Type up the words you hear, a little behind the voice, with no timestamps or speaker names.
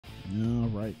All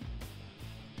right.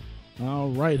 All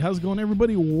right. How's it going,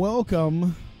 everybody?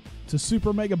 Welcome to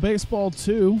Super Mega Baseball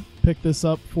 2. Picked this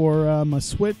up for my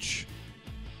Switch,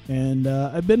 and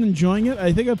I've been enjoying it.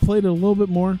 I think I played it a little bit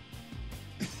more.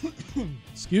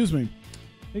 Excuse me.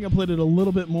 I think I played it a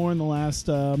little bit more in the last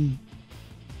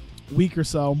week or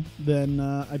so than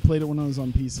I played it when I was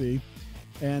on PC.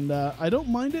 And I don't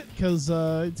mind it because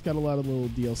it's got a lot of little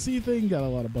DLC thing, got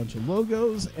a bunch of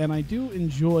logos, and I do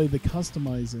enjoy the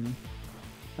customizing.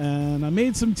 And I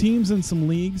made some teams and some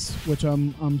leagues, which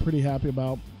I'm pretty happy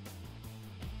about.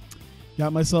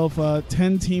 Got myself a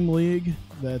 10-team league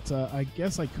that I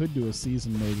guess I could do a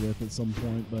season mode with at some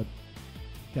point, but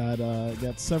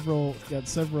got several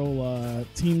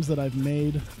teams that I've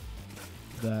made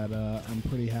that I'm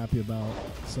pretty happy about.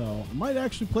 So I might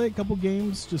actually play a couple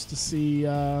games just to see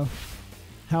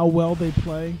how well they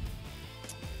play.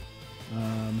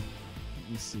 Let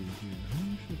me see here.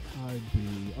 Who should I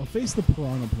be? I'll face the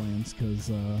Piranha Plants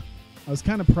because I was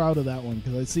kind of proud of that one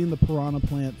because I'd seen the Piranha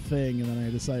Plant thing, and then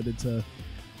I decided to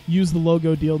use the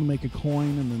logo deal to make a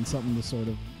coin and then something to sort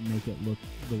of make it look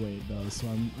the way it does. So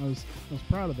I was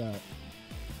proud of that.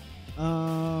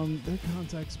 Their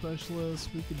contact specialists,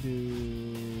 we could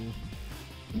do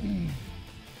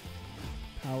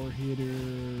power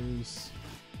hitters,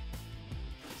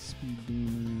 speed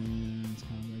demons,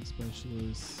 contact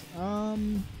specialists. I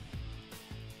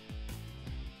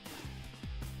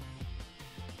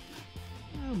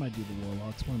might do the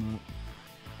warlocks. Why not?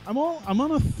 I'm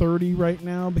on a 30 right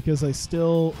now because I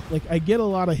still I get a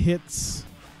lot of hits.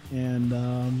 And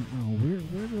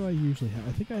where do I usually have?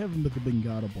 I think I have them at the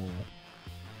Bengata Bowl.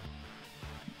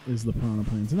 Is the Piranha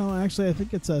Plains? No, actually, I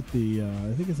think it's at the.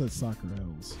 I think it's at Soccer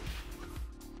Hills.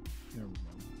 There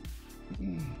we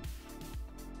go.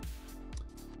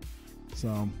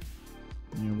 So,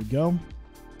 there we go.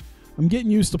 I'm getting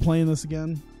used to playing this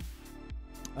again.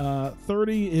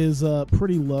 30 is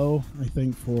pretty low, I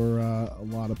think, for a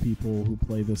lot of people who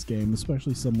play this game,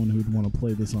 especially someone who'd want to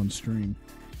play this on stream.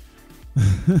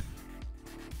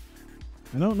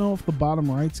 I don't know if the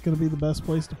bottom right's going to be the best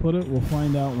place to put it. We'll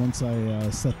find out once I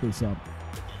set this up.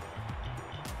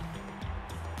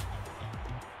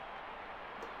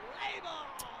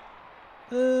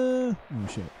 Oh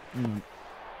shit!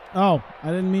 Oh, I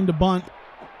didn't mean to bunt.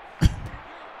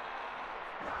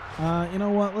 You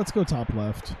know what? Let's go top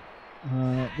left.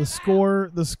 The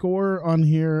score on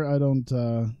here, I don't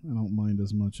mind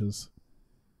as much as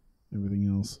everything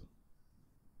else.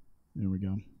 There we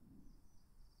go.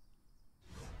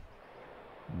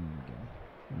 There we go.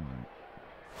 All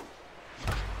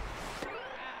right.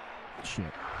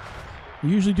 Shit.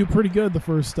 We usually do pretty good the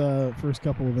first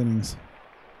couple of innings.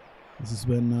 This has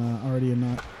been already a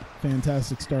not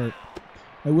fantastic start.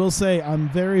 I will say I'm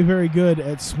very, very good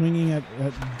at swinging at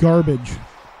garbage.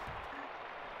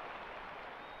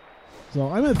 So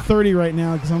I'm at 30 right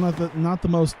now because I'm not the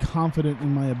most confident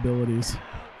in my abilities.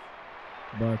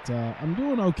 But I'm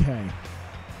doing okay.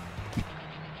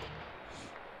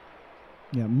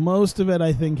 Yeah, most of it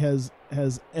I think has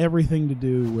everything to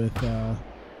do with.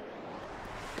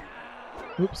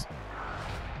 Oops.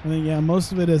 I think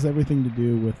most of it has everything to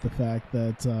do with the fact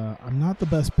that I'm not the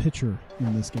best pitcher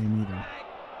in this game either.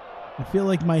 I feel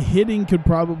like my hitting could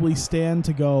probably stand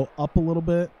to go up a little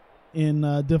bit in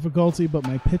difficulty, but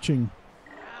my pitching,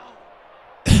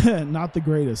 not the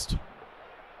greatest.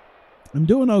 I'm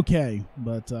doing okay,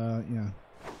 but yeah,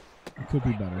 it could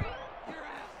be better.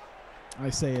 I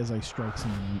say as I strike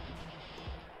someone.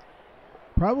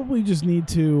 Probably just need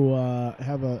to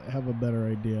have a better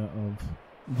idea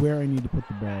of where I need to put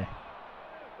the ball.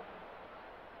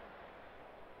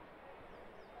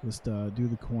 Just do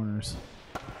the corners.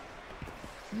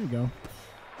 There you go.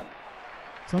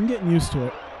 So I'm getting used to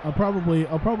it. I'll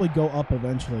probably go up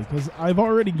eventually because I've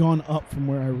already gone up from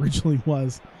where I originally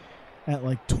was at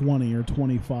like 20 or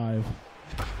 25.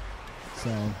 So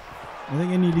I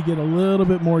think I need to get a little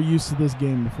bit more used to this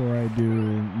game before I do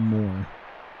more.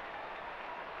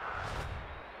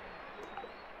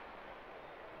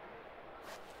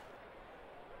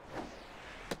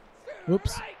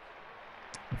 Oops.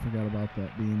 I forgot about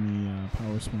that being the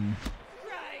power swing.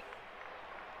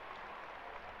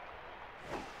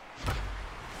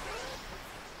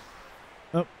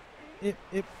 Oh, it.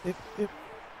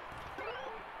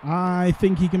 I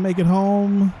think he can make it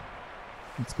home.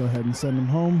 Let's go ahead and send him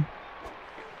home.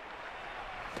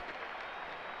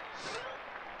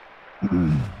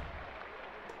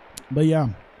 But yeah,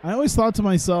 I always thought to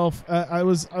myself, I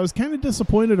was kind of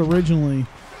disappointed originally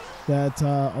that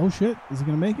oh shit, is he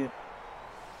gonna make it?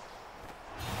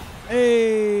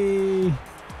 Hey,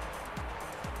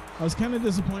 I was kind of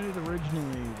disappointed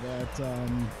originally that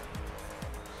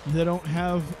They don't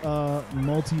have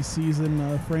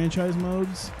multi-season franchise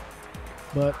modes,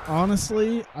 but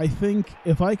honestly, I think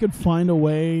if I could find a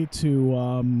way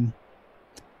to,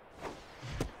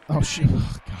 oh shit!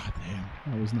 Oh, God damn,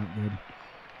 that was not good.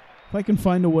 If I can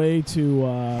find a way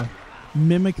to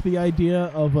mimic the idea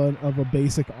of a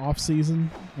basic off season,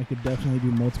 I could definitely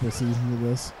do multiple seasons of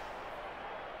this.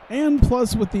 And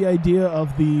plus, with the idea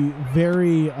of the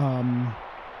very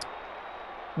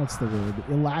what's the word?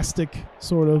 Elastic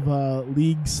sort of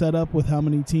league setup with how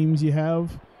many teams you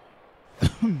have.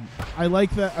 I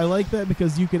like that. I like that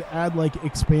because you could add like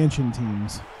expansion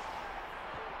teams.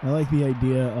 I like the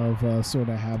idea of sort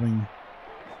of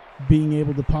being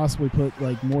able to possibly put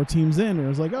like more teams in, or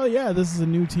it's like, oh yeah, this is a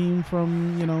new team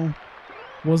from, you know,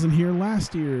 wasn't here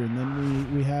last year, and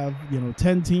then we have, you know,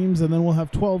 10 teams, and then we'll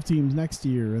have 12 teams next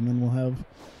year, and then we'll have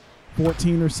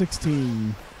 14 or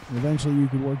 16. And eventually you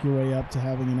could work your way up to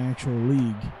having an actual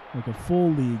league, like a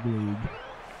full league.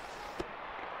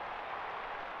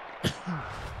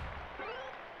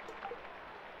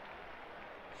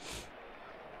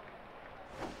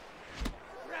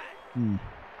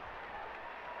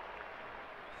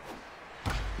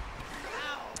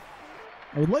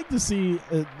 I would like to see,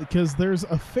 because there's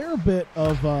a fair bit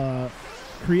of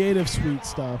creative suite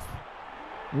stuff.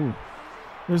 Ooh.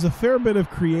 There's a fair bit of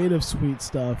creative suite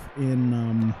stuff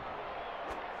in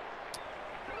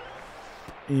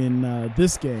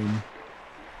this game,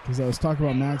 because I was talking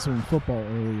about Maximum Football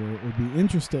earlier. It would be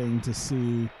interesting to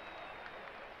see.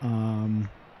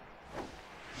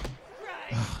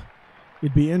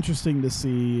 It'd be interesting to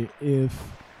see if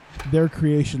their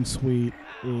creation suite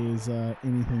is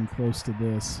anything close to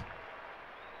this,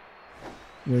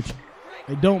 which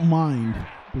I don't mind,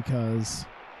 because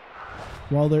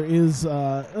while there is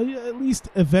at least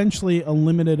eventually a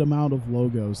limited amount of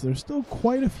logos, there's still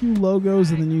quite a few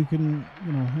logos, and then you can,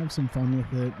 you know, have some fun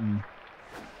with it, and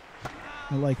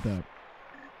I like that.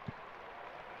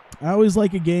 I always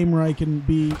like a game where I can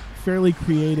be fairly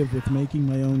creative with making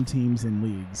my own teams and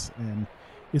leagues, and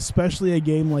especially a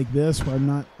game like this where I'm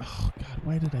not, oh God,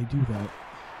 why did I do that?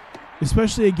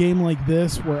 Especially a game like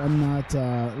this where I'm not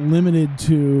limited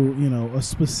to, you know, a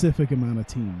specific amount of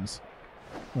teams.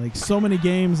 Like so many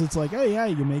games, it's like, oh yeah,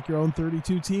 you make your own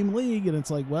 32-team league, and it's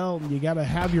like, well, you got to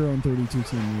have your own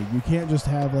 32-team league. You can't just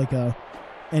have like an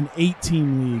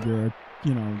 8-team league or,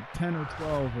 you know, 10 or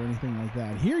 12 or anything like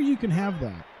that. Here you can have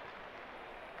that,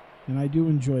 and I do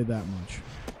enjoy that much.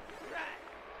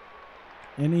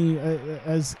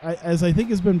 As I think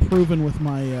has been proven with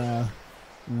my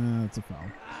it's a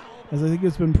foul. As I think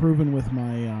it's been proven with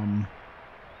my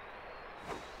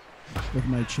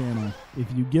channel, if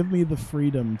you give me the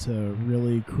freedom to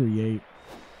really create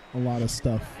a lot of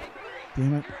stuff,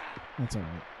 damn it, that's all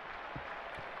right.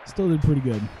 Still did pretty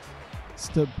good.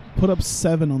 Still put up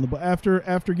 7 on the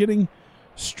after getting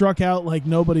struck out like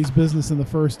nobody's business in the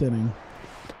first inning.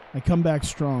 I come back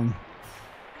strong.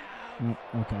 Oh,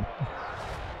 okay.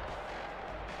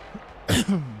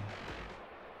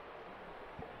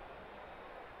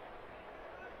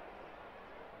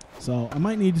 So I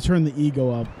might need to turn the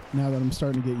ego up now that I'm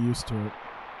starting to get used to it.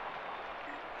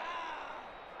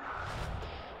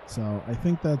 So I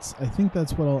think that's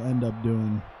what I'll end up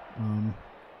doing in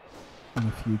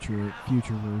a future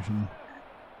version.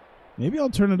 Maybe I'll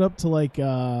turn it up to like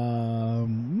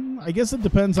I guess it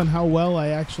depends on how well I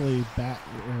actually bat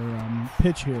or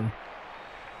pitch here.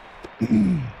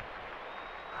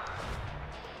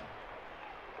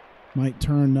 Might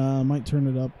turn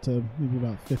it up to maybe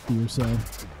about 50 or so.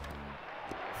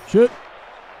 Shit.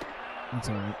 That's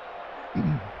all right.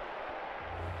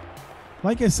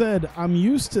 Like I said, I'm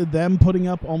used to them putting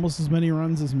up almost as many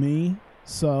runs as me,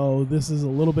 so this is a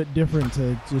little bit different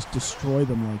to just destroy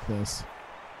them like this.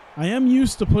 I am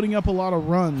used to putting up a lot of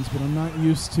runs, but I'm not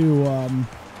used to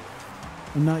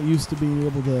being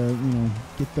able to, you know,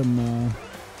 get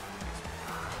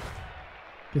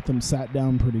them sat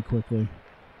down pretty quickly.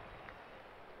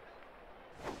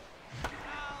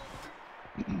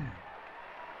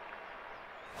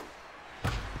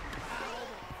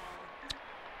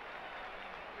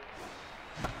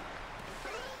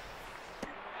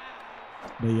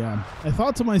 But yeah, I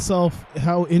thought to myself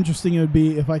how interesting it would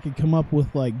be if I could come up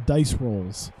with like dice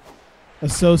rolls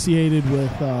associated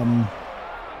with an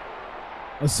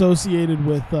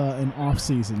off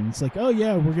season. It's like, oh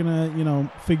yeah, we're gonna, you know,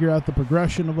 figure out the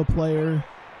progression of a player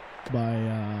by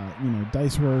you know,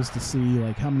 dice rolls to see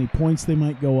like how many points they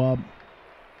might go up.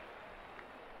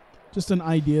 Just an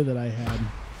idea that I had.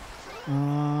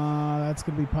 That's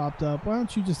gonna be popped up. Why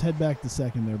don't you just head back to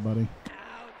second there, buddy?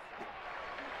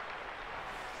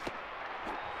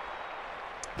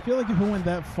 I feel like if it went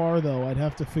that far, though, I'd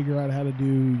have to figure out how to do,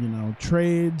 you know,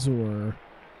 trades or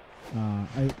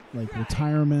like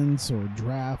retirements or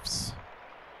drafts.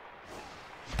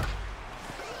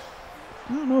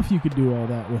 I don't know if you could do all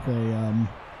that with a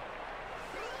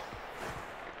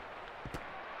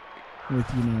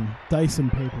with, you know, dice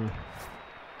and paper.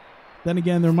 Then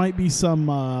again, there might be some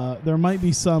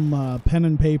pen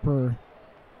and paper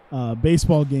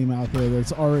baseball game out there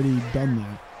that's already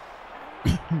done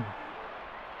that.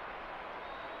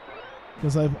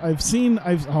 Because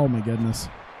oh my goodness.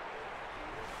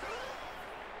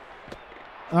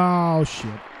 Oh shit.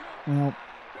 Well,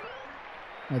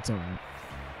 that's all right.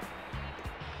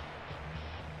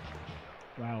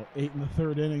 Wow, 8 in the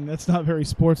third inning. That's not very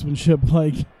sportsmanship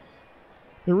like.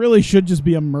 There really should just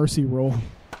be a mercy roll.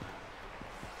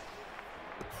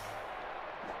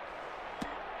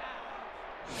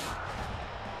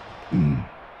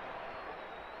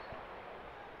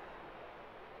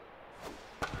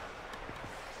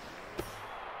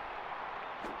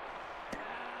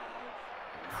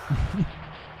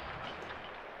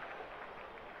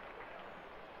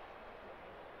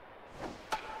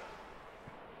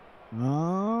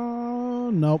 Oh,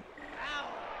 nope.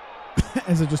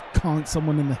 As it just conks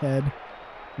someone in the head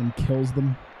and kills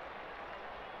them.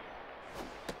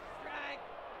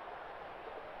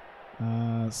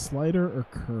 Slider or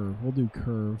curve? We'll do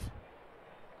curve.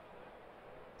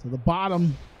 To the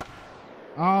bottom.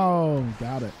 Oh,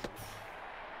 got it.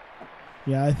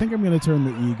 Yeah, I think I'm going to turn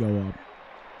the ego up.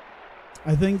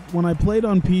 I think when I played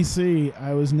on PC,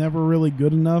 I was never really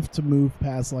good enough to move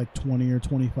past like 20 or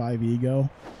 25 ego.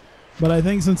 But I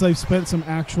think since I've spent some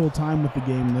actual time with the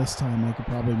game this time, I could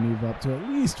probably move up to at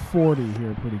least 40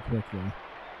 here pretty quickly.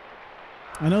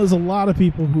 I know there's a lot of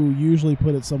people who usually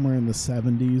put it somewhere in the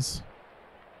 70s.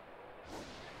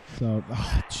 So,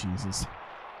 oh, Jesus.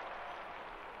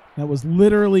 That was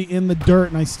literally in the dirt,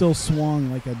 and I still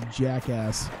swung like a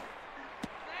jackass.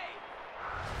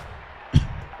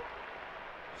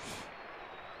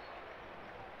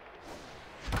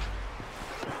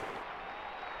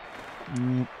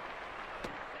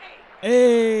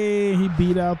 Hey, he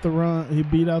beat out the run. He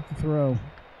beat out the throw.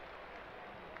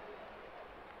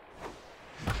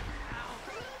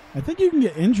 I think you can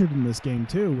get injured in this game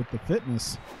too with the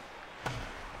fitness.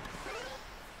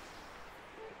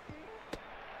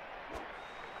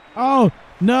 Oh,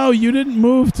 no, you didn't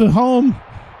move to home.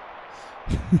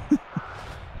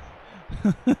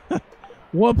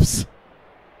 Whoops.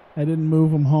 I didn't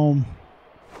move him home.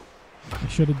 I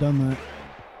should have done that.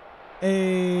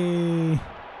 Hey.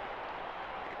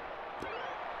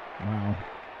 Wow.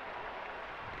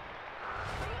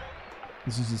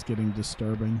 This is just getting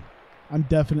disturbing. I'm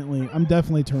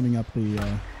definitely turning up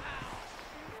the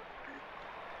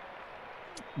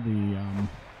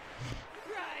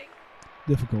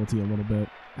difficulty a little bit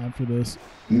after this.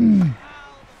 And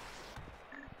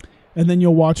then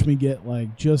you'll watch me get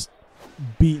like just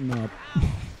beaten up.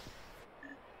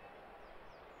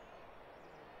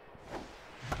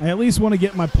 I at least want to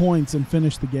get my points and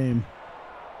finish the game.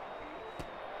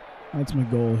 That's my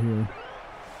goal here.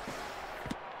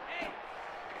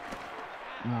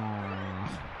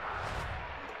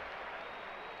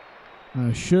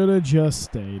 I should have just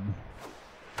stayed.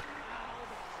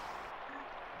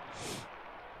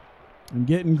 I'm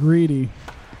getting greedy.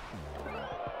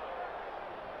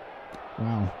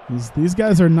 Wow. These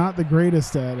guys are not the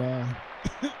greatest at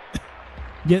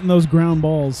getting those ground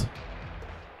balls.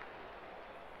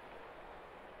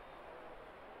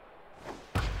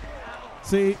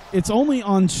 See, it's only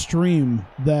on stream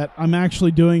that I'm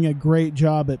actually doing a great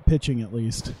job at pitching, at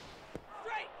least.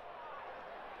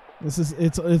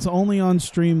 It's only on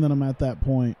stream that I'm at that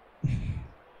point.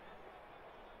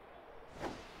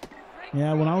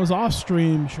 Yeah, when I was off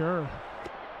stream, sure.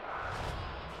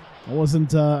 I wasn't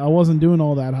doing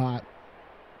all that hot.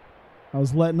 I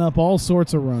was letting up all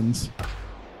sorts of runs.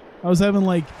 I was having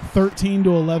like 13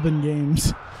 to 11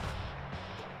 games.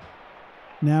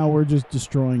 Now we're just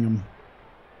destroying them.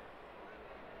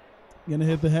 Gonna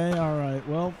hit the hay? All right.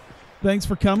 Well, thanks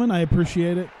for coming. I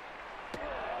appreciate it.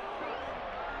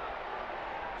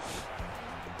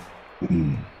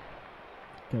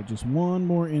 Got just one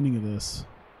more inning of this.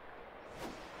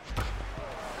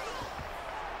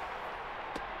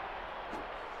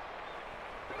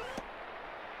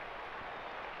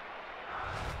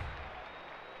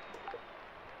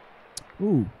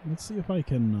 Ooh, let's see if I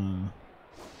can...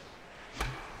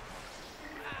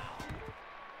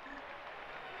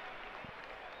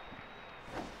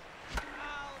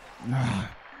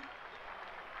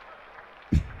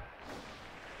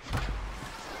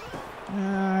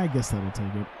 I guess that'll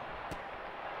take it.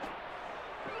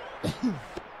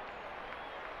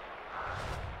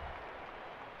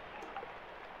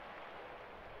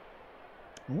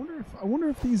 I wonder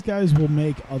if these guys will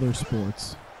make other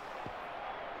sports.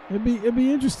 It'd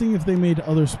be interesting if they made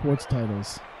other sports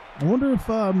titles. I wonder if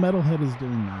Metalhead is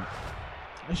doing that.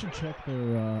 I should check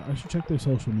their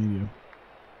social media.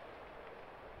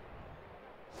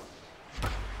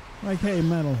 Like, hey,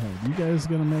 Metalhead, you guys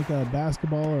gonna make a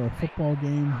basketball or a football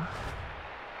game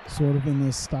sort of in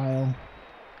this style?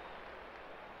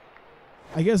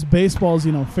 I guess baseball's,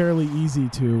 fairly easy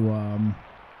to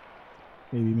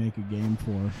maybe make a game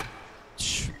for.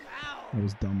 That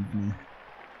was dumb of me.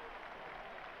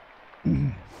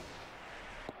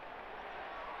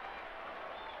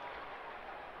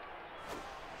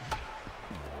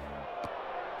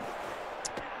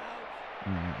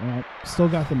 Alright, well, still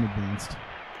got them advanced.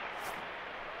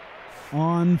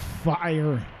 On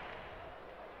fire.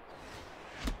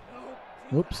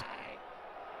 Whoops.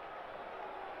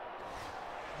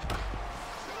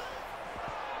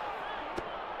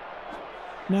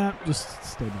 Nah, just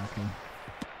stay back there.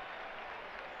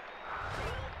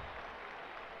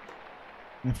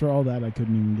 After all that, I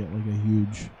couldn't even get like a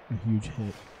huge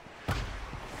hit.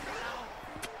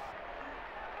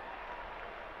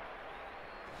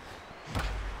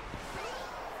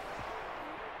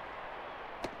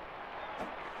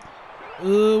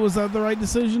 Was that the right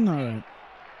decision? All right.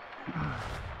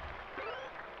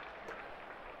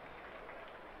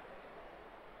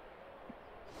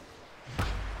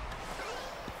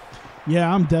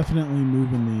 Yeah, I'm definitely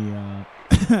moving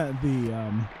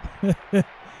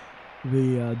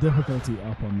the difficulty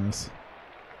up on this.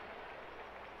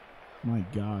 My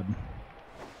God.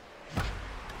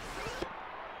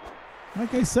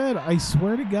 Like I said, I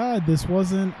swear to God,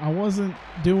 I wasn't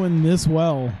doing this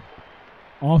well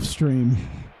off stream.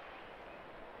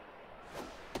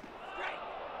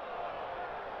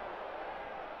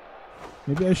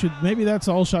 Maybe that's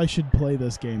all I should play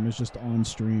this game, is just on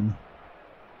stream.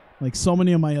 Like so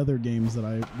many of my other games that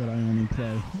I only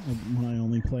play when I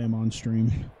only play them on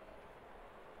stream.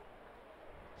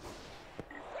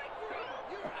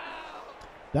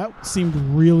 That seemed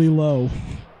really low.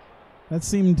 That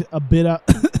seemed a bit out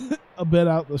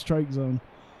the strike zone.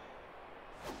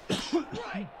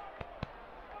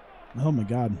 Oh my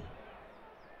God.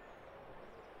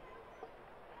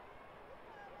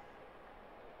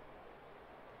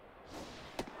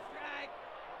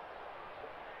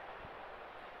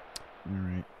 All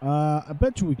right. I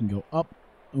bet you we can go up.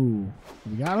 Ooh,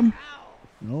 we got him?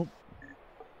 Nope.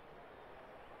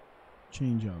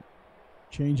 Change up.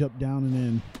 Change up, down, and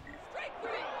in.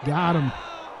 Got him.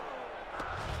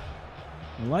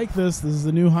 I like this. This is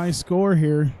the new high score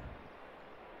here.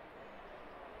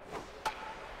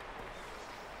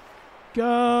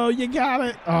 Go. You got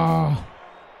it. Oh.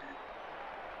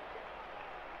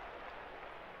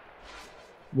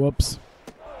 Whoops.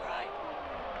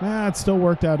 Nah, it still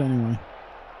worked out anyway.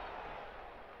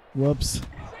 Whoops.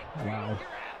 Wow.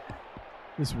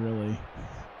 This really...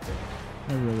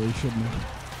 I really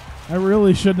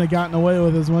shouldn't have gotten away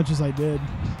with as much as I did.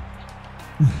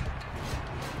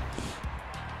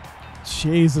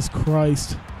 Jesus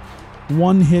Christ.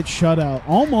 One hit shutout.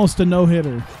 Almost a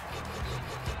no-hitter.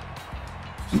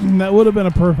 That would have been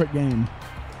a perfect game.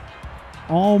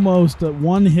 Almost a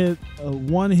one hit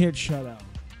shutout.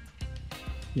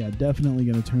 Yeah, definitely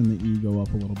going to turn the ego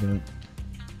up a little bit.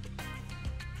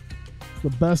 It's the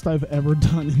best I've ever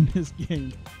done in this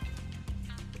game.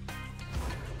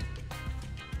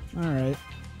 All right.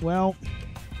 Well,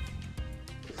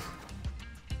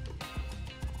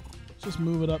 let's just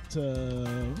move it up to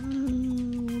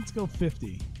let's go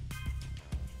 50.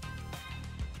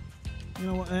 You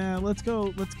know what? Let's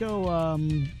go.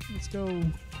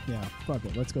 Yeah, fuck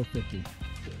it. Let's go 50.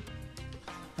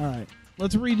 All right.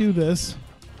 Let's redo this.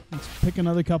 Let's pick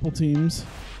another couple teams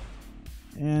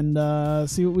and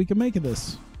see what we can make of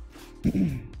this.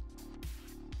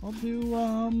 I'll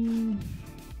do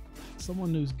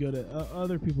someone who's good at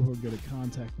other people who are good at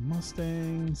contact.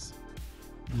 Mustangs,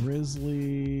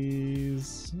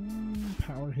 Grizzlies,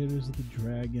 power hitters of the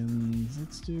Dragons.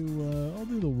 Let's do. I'll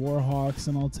do the Warhawks,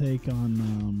 and I'll take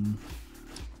on.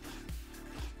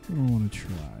 Who do I want to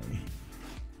try?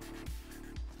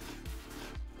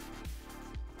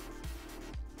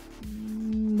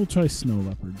 We'll try Snow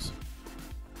Leopards.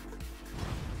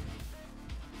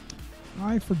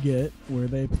 I forget where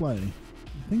they play.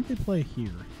 I think they play here.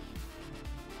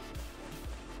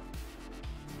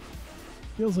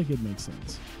 Feels like it makes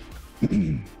sense.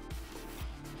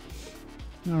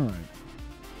 All right.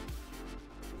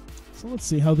 So let's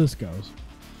see how this goes.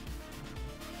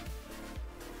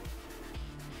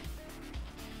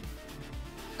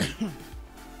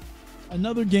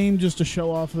 Another game just to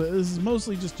show off. This is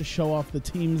mostly just to show off the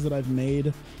teams that I've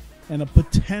made and a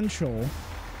potential,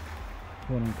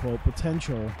 quote unquote,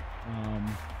 potential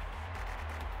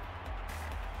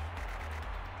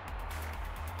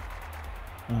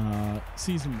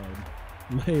season mode.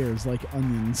 Layers like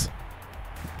onions.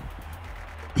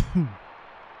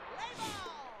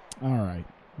 All right.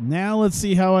 Now let's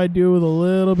see how I do with a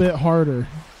little bit harder.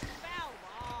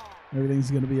 Everything's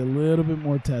going to be a little bit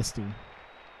more testy.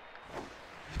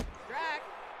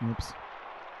 Oops.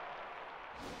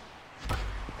 All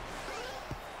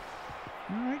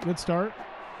right, good start.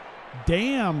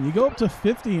 Damn, you go up to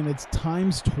 50 and it's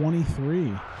times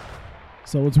 23.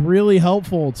 So it's really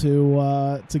helpful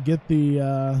to get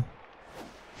the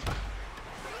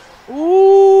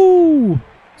ooh!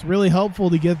 It's really helpful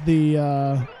to get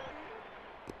the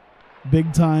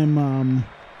big time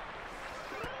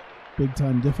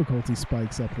difficulty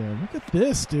spikes up there. Look at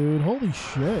this, dude. Holy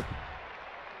shit.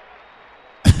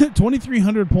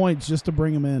 2,300 points just to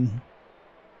bring him in.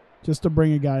 Just to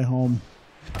bring a guy home.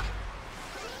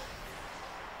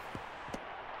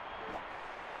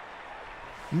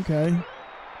 Okay.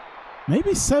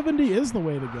 Maybe 70 is the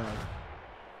way to go.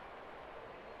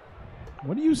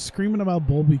 What are you screaming about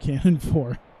Bull Buchanan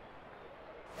for?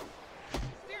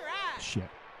 Shit.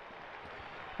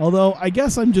 Although I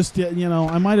guess I'm just, you know,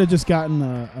 I might have just gotten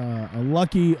a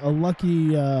lucky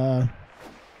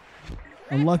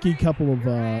couple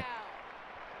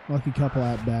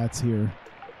at bats here,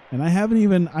 and I haven't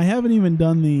even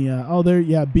done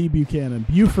the B Buchanan,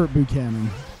 Buford Buchanan.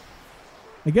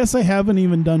 I guess I haven't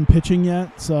even done pitching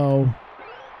yet, so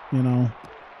you know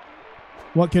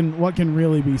what can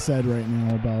really be said right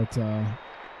now about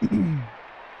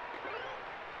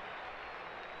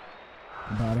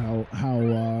about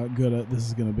how good this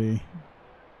is going to be.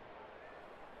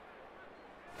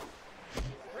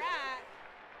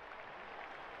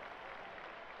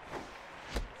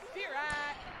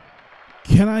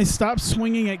 Can I stop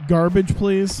swinging at garbage,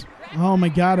 please? Oh my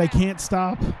God, I can't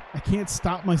stop. I can't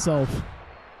stop myself.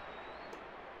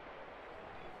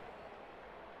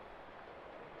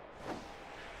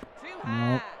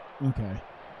 No. Okay.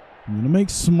 I'm going to make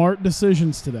smart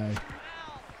decisions today.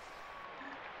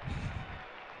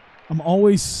 I'm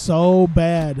always so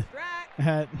bad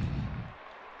at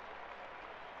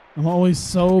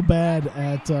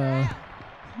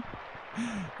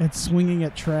swinging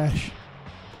at trash.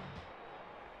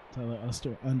 Tyler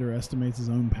underestimates his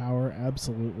own power.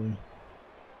 Absolutely.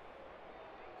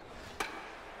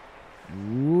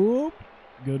 Whoop.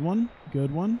 Good one.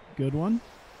 Good one. Good one.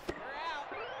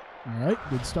 All right.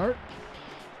 Good start.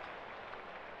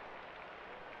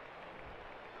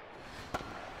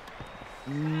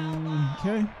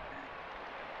 Okay.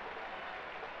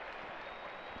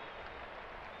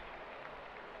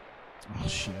 Oh,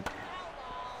 shit.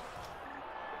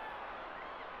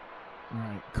 All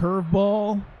right.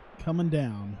 Curveball coming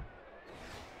down.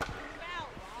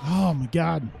 Oh, my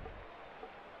God.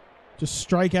 Just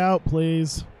strike out,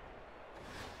 please.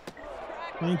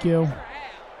 Thank you.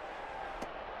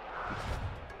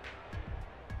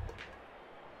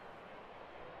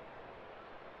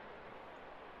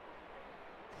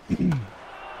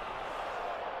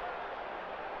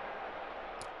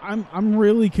 I'm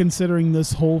really considering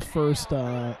this whole first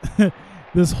inning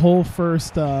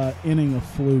a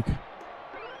fluke.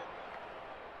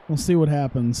 We'll see what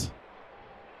happens.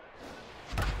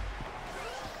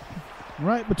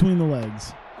 Right between the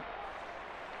legs.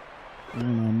 I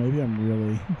don't know. Maybe I'm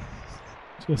really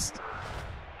just...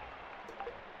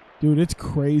 Dude, it's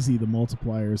crazy, the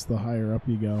multipliers, the higher up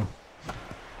you go.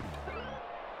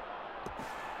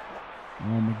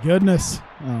 Oh, my goodness.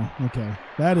 Oh, okay.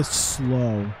 That is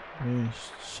slow.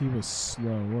 She was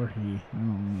slow, or he. I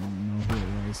don't even know who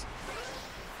it was.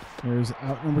 There's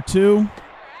out number 2.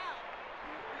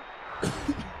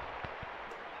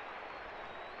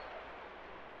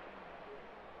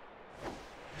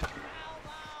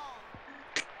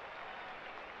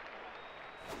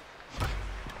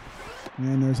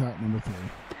 And there's out number 3.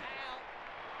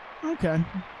 Okay.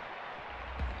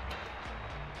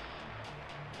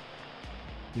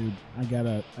 Dude, I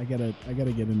gotta get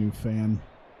a new fan.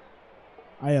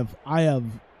 I have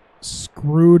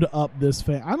screwed up this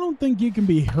fan. I don't think you can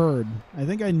be heard. I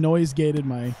think I noise gated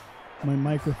my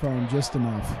microphone just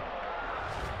enough.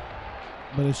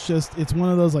 But it's one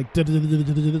of those like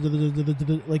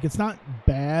it's not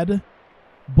bad,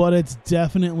 but it's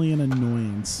definitely an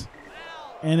annoyance.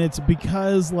 And it's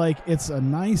because like it's a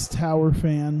nice tower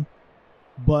fan,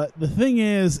 but the thing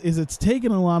is it's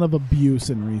taken a lot of abuse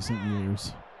in recent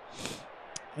years.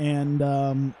 And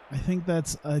I think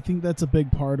that's a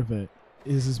big part of it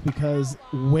is because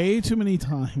way too many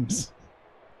times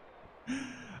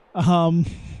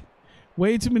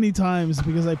way too many times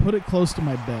because I put it close to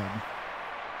my bed.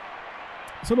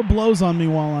 So it blows on me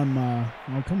while I'm, oh,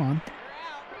 come on.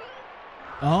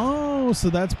 Oh,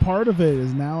 so that's part of it,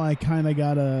 is now I kind of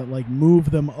got to, like, move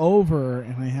them over,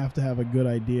 and I have to have a good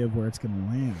idea of where it's going to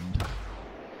land.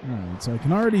 All right, so I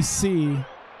can already see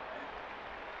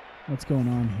what's going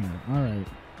on here. All right.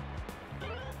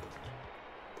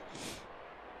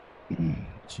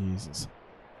 Jesus.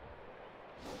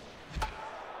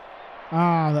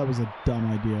 Ah, that was a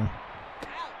dumb idea.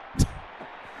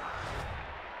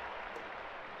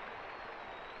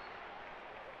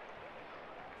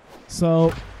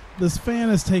 So, this fan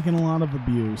has taken a lot of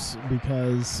abuse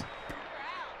because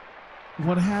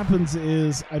what happens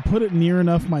is I put it near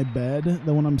enough my bed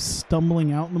that when I'm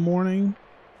stumbling out in the morning,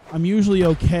 I'm usually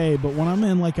okay, but when I'm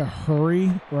in like a hurry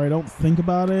or I don't think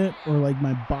about it or like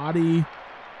my body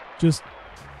just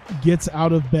gets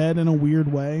out of bed in a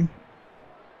weird way,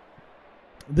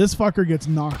 this fucker gets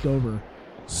knocked over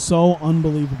so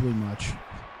unbelievably much.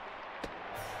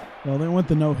 Well, they went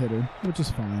the no-hitter, which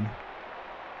is fine.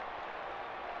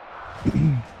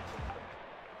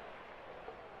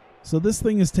 So this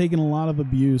thing has taken a lot of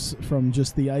abuse from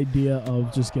just the idea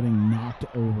of just getting knocked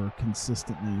over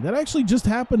consistently. That actually just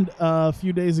happened a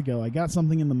few days ago. I got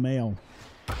something in the mail,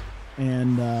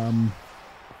 and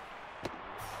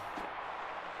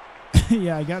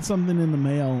yeah, I got something in the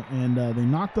mail, and they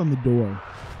knocked on the door,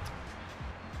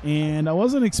 and I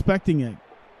wasn't expecting it.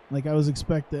 Like I was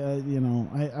you know,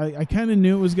 I kind of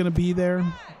knew it was gonna be there.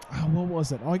 Oh, what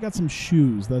was it? Oh, I got some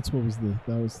shoes. That's what was the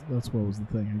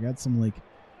thing. I got some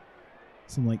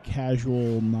like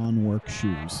casual non-work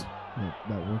shoes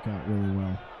that work out really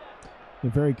well. They're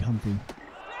very comfy,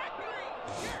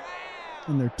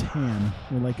 and they're tan.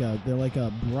 They're like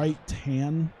a bright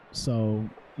tan. So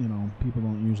you know, people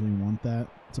don't usually want that.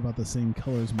 It's about the same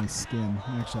color as my skin.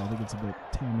 Actually, I think it's a bit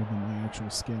tanner than my actual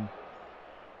skin.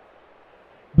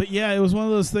 But yeah, it was one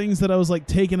of those things that I was like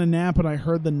taking a nap and I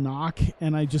heard the knock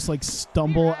and I just like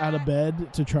stumble out of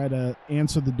bed to try to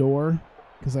answer the door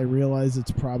because I realize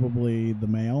it's probably the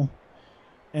mail.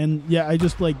 And yeah, I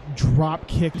just like drop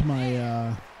kicked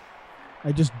my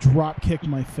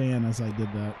fan as I did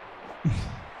that.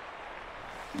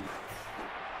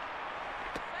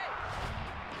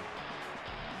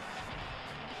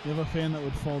 You have a fan that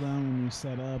would fall down when you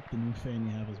set up. The new fan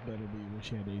you have is better, but you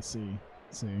wish you had AC.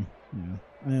 See, yeah,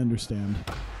 I understand.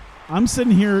 I'm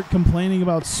sitting here complaining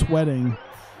about sweating,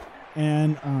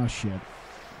 and oh shit.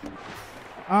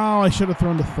 Oh, I should have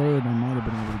thrown to third. I might have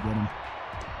been able to get him.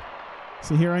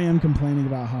 So here I am complaining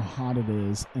about how hot it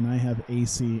is, and I have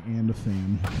AC and a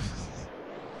fan.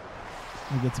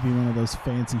 I get to be one of those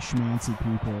fancy schmancy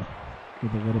people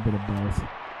with a little bit of both.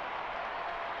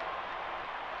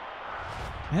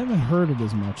 I haven't heard it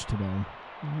as much today.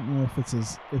 I don't know if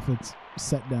it's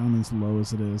set down as low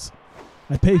as it is.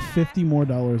 I pay $50 more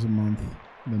a month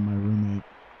than my roommate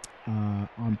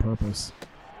on purpose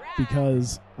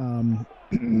because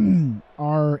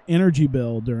our energy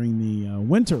bill during the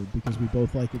winter, because we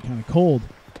both like it kind of cold,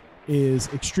 is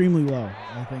extremely low.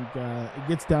 I think it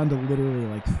gets down to literally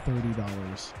like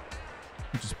 $30,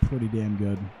 which is pretty damn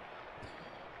good.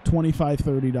 $25,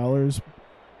 $30.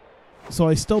 So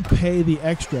I still pay the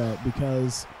extra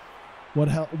because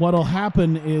what'll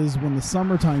happen is when the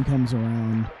summertime comes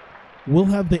around, we'll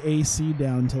have the AC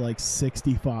down to like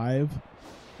 65,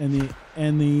 and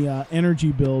the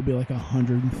energy bill will be like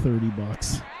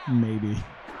 $130, maybe.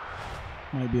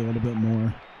 Might be a little bit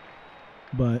more,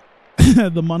 but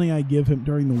the money I give him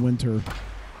during the winter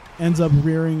ends up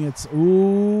rearing its.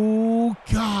 Ooh,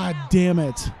 god damn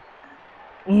it!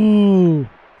 Ooh.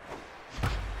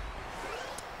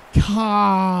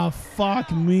 Ah,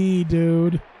 fuck me,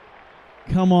 dude.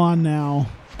 Come on now.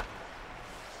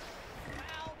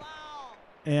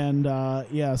 And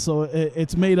yeah, so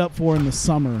it's made up for in the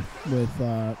summer with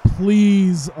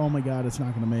please. Oh my god, it's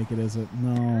not gonna make it, is it?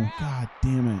 No. God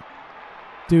damn it,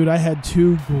 dude. I had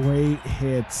two great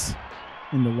hits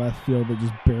in the left field that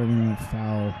just barely went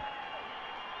foul.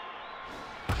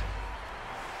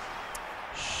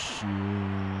 Shit.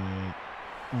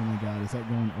 Oh my god, is that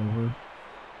going over?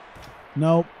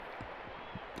 Nope.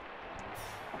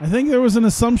 I think there was an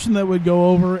assumption that would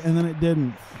go over, and then it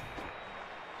didn't.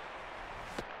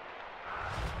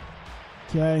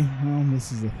 Okay, well,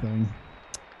 this is the thing.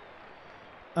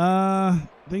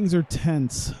 Things are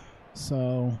tense,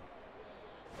 so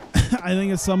I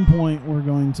think at some point we're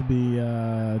going to be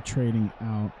trading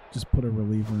out. Just put a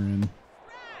reliever in.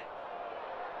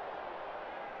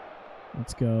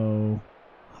 Let's go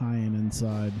high and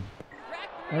inside.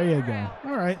 There you go.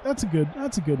 All right, that's a good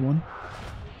one.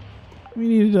 We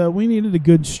needed a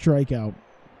good strikeout.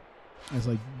 I was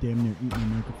like damn near eating the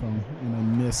microphone, and I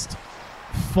missed.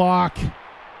 Fuck.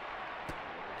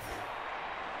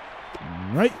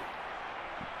 All right.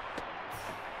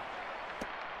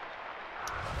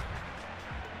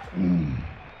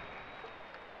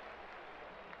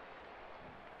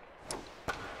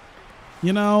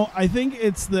 You know, I think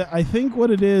what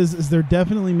it is they're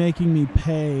definitely making me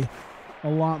pay a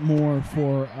lot more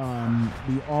for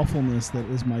the awfulness that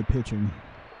is my pitching.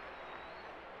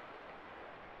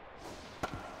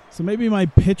 So maybe my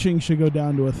pitching should go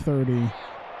down to a 30,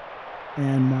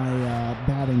 and my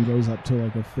batting goes up to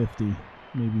like a 50,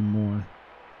 maybe more.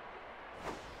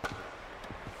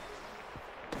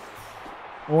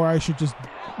 Or I should just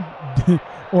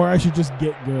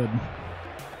get good.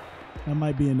 That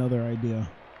might be another idea.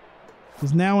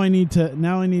 Because now I need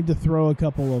to throw a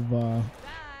couple of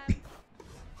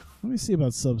let me see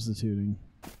about substituting.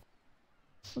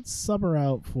 Let's sub her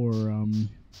out for a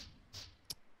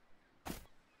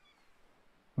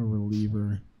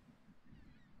reliever.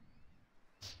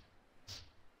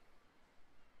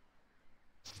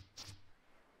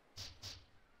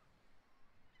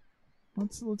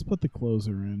 Let's put the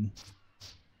closer in.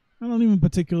 I don't even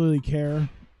particularly care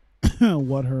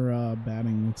what her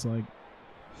batting looks like.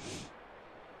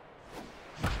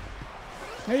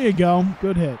 There you go.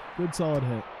 Good hit. Good solid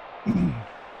hit.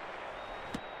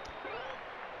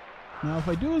 Now, if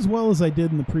I do as well as I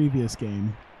did in the previous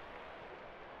game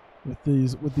with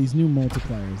these new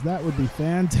multipliers, that would be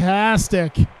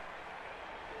fantastic.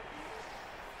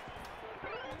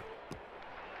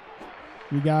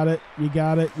 You got it. You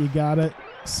got it. You got it.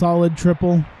 Solid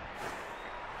triple.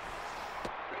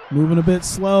 Moving a bit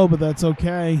slow, but that's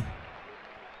okay.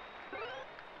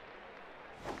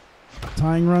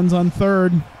 Tying runs on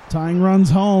third. Tying runs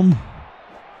home.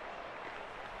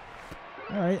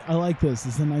 All right, I like this.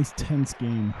 This is a nice tense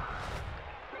game.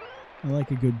 I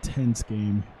like a good tense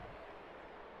game.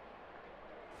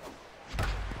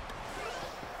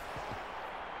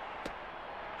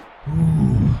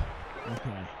 Ooh.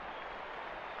 Okay.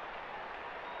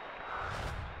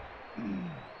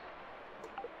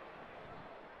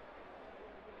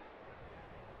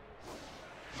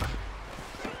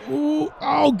 Ooh,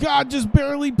 oh, God, just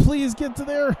barely. Please get to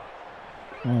there.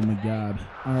 Oh, my God.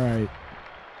 All right.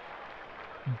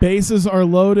 Bases are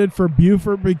loaded for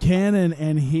Buford Buchanan,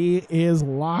 and he is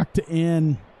locked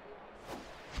in.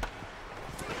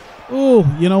 Ooh,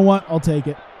 you know what? I'll take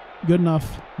it. Good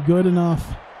enough. Good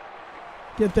enough.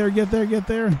 Get there, get there, get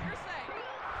there.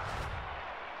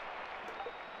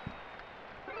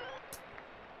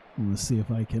 Let's see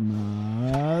if I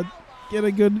can get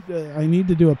a good... I need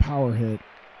to do a power hit.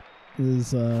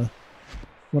 Is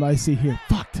what I see here.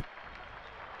 Fucked.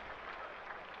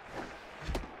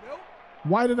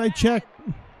 Why did I check?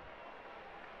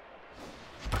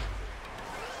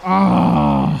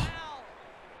 Ah.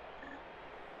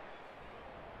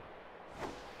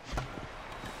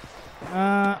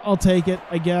 I'll take it,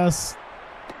 I guess.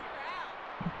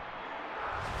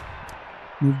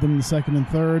 Move them to second and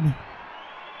third.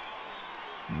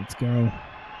 Let's go.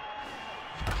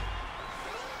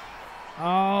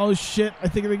 Oh, shit. I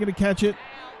think they're going to catch it.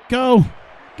 Go.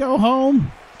 Go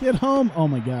home. Get home. Oh,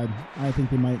 my God. I think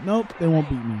they might. Nope, they won't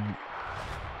beat me.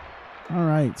 All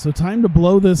right, so time to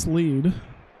blow this lead.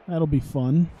 That'll be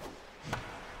fun.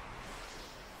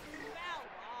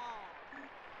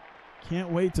 Can't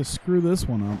wait to screw this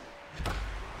one up.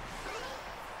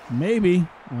 Maybe.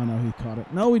 Oh, no, he caught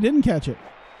it. No, he didn't catch it.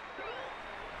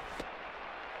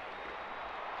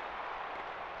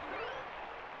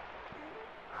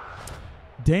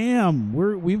 Damn,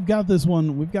 we've got this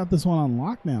one. We've got this one on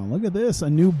lock now. Look at this, a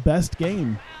new best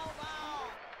game.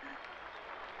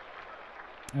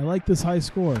 I like this high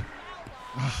score.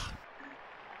 Ah.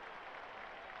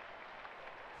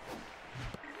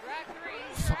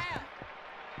 Fuck.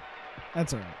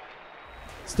 That's all right.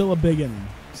 Still a big inning.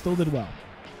 Still did well.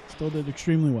 Still did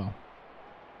extremely well.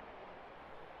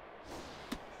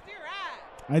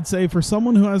 I'd say for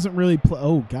someone who hasn't really played...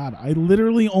 Oh, God. I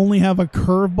literally only have a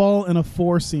curveball and a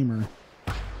four-seamer.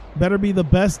 Better be the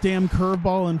best damn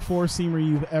curveball and four-seamer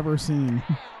you've ever seen.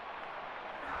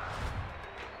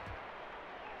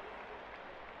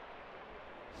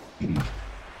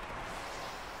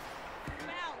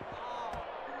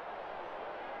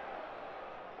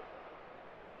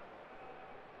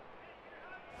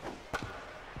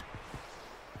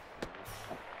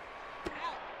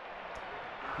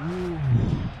 Ooh.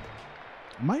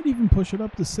 Might even push it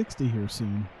up to 60 here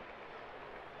soon.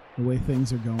 The way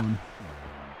things are going.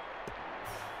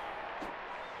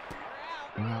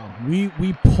 Wow.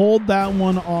 We pulled that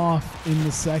one off in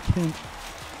the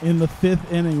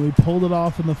fifth inning. We pulled it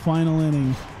off in the final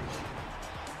inning.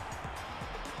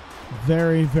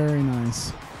 Very, very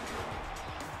nice.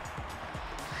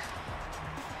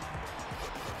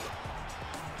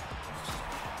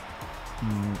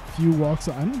 A few walks.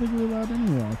 I don't think we allowed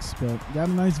any walks, but got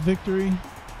a nice victory.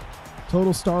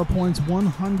 Total star points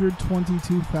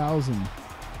 122,000.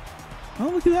 Oh,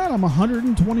 look at that. I'm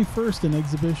 121st in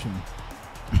exhibition.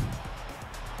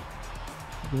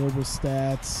 Global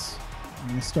stats.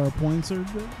 And the star points are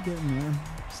getting there.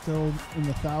 Still in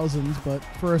the thousands, but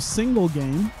for a single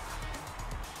game,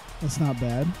 that's not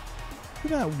bad.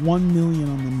 Look at that 1 million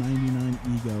on the 99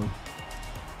 ego.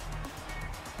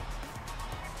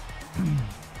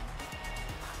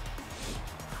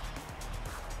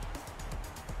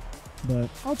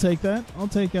 But I'll take that. I'll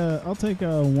take a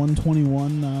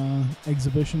 121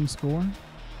 exhibition score.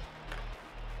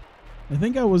 I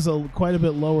think I was quite a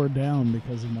bit lower down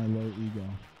because of my low ego.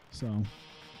 So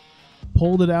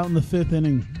pulled it out in the 5th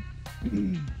inning. I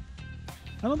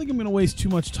don't think I'm going to waste too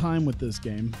much time with this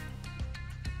game.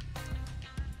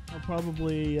 I'll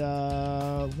probably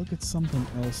look at something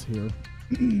else here.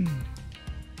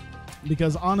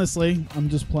 Because honestly, I'm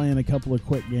just playing a couple of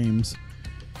quick games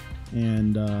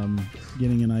and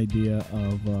getting an idea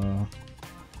of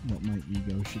what my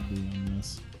ego should be on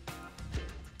this.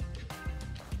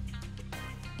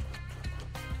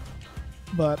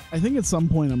 But I think at some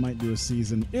point I might do a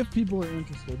season if people are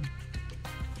interested.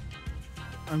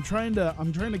 I'm trying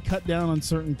to cut down on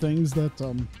certain things that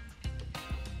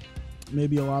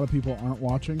maybe a lot of people aren't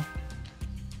watching,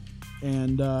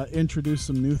 and introduce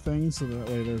some new things so that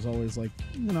way there's always, like,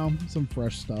 you know, some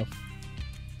fresh stuff.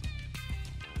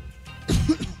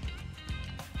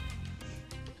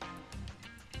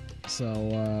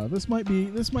 So this might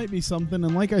be something,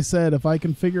 and like I said, if I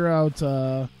can figure out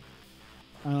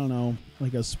I don't know,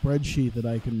 like a spreadsheet that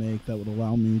I can make that would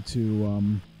allow me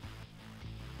to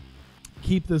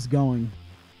keep this going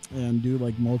and do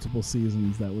like multiple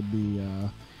seasons, that would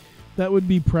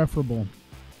be preferable.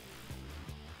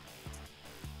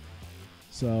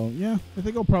 So yeah, I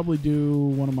think I'll probably do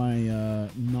one of my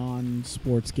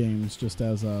non-sports games just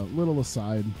as a little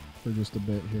aside for just a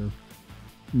bit here.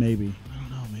 Maybe. I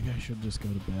don't know. Maybe I should just go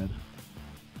to bed.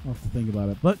 I'll have to think about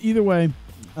it. But either way,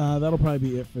 that'll probably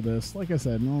be it for this. Like I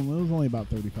said, no, it was only about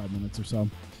 35 minutes or so.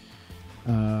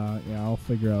 Yeah, I'll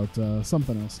figure out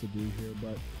something else to do here.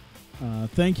 But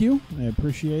thank you. I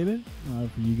appreciate it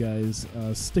for you guys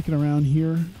sticking around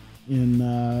here in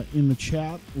the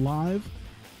chat live.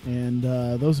 And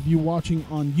those of you watching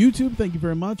on YouTube, thank you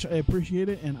very much. I appreciate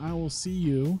it. And I will see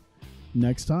you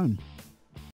next time.